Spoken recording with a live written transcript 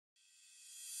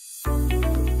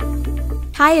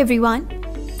Hi everyone,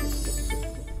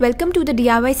 welcome to the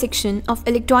DIY section of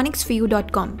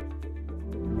electronicsforyou.com.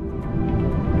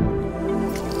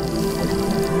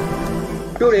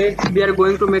 Today we are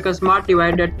going to make a smart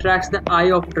device that tracks the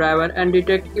eye of driver and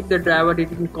detect if the driver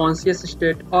is in conscious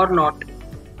state or not.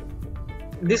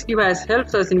 This device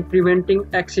helps us in preventing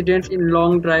accidents in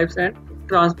long drives and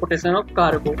transportation of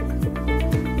cargo.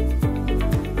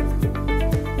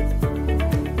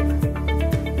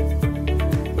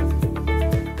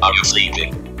 Are you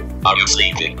sleeping? Are you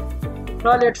sleeping?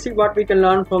 Now let's see what we can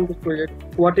learn from this project.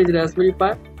 What is Raspberry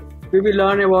Pi? We will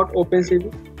learn about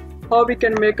OpenCV, how we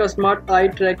can make a smart eye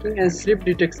tracking and sleep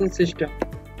detection system.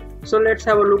 So let's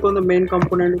have a look on the main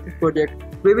component of the project.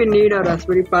 We will need a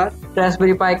Raspberry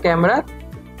Pi camera,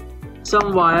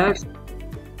 some wires,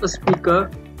 a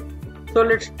speaker. So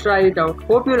let's try it out.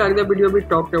 Hope you like the video we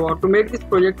talked about. To make this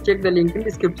project, check the link in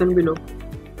description below.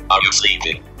 Are you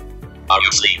sleeping? Are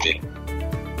you sleeping?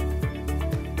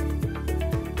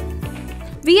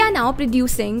 We are now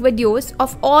producing videos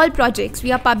of all projects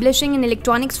we are publishing in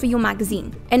Electronics For You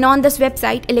magazine and on this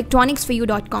website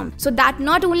electronicsforyou.com, so that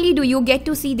not only do you get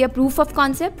to see their proof of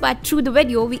concept, but through the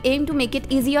video we aim to make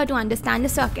it easier to understand the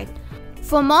circuit.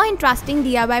 For more interesting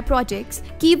DIY projects,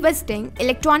 keep visiting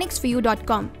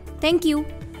electronicsforyou.com. Thank you.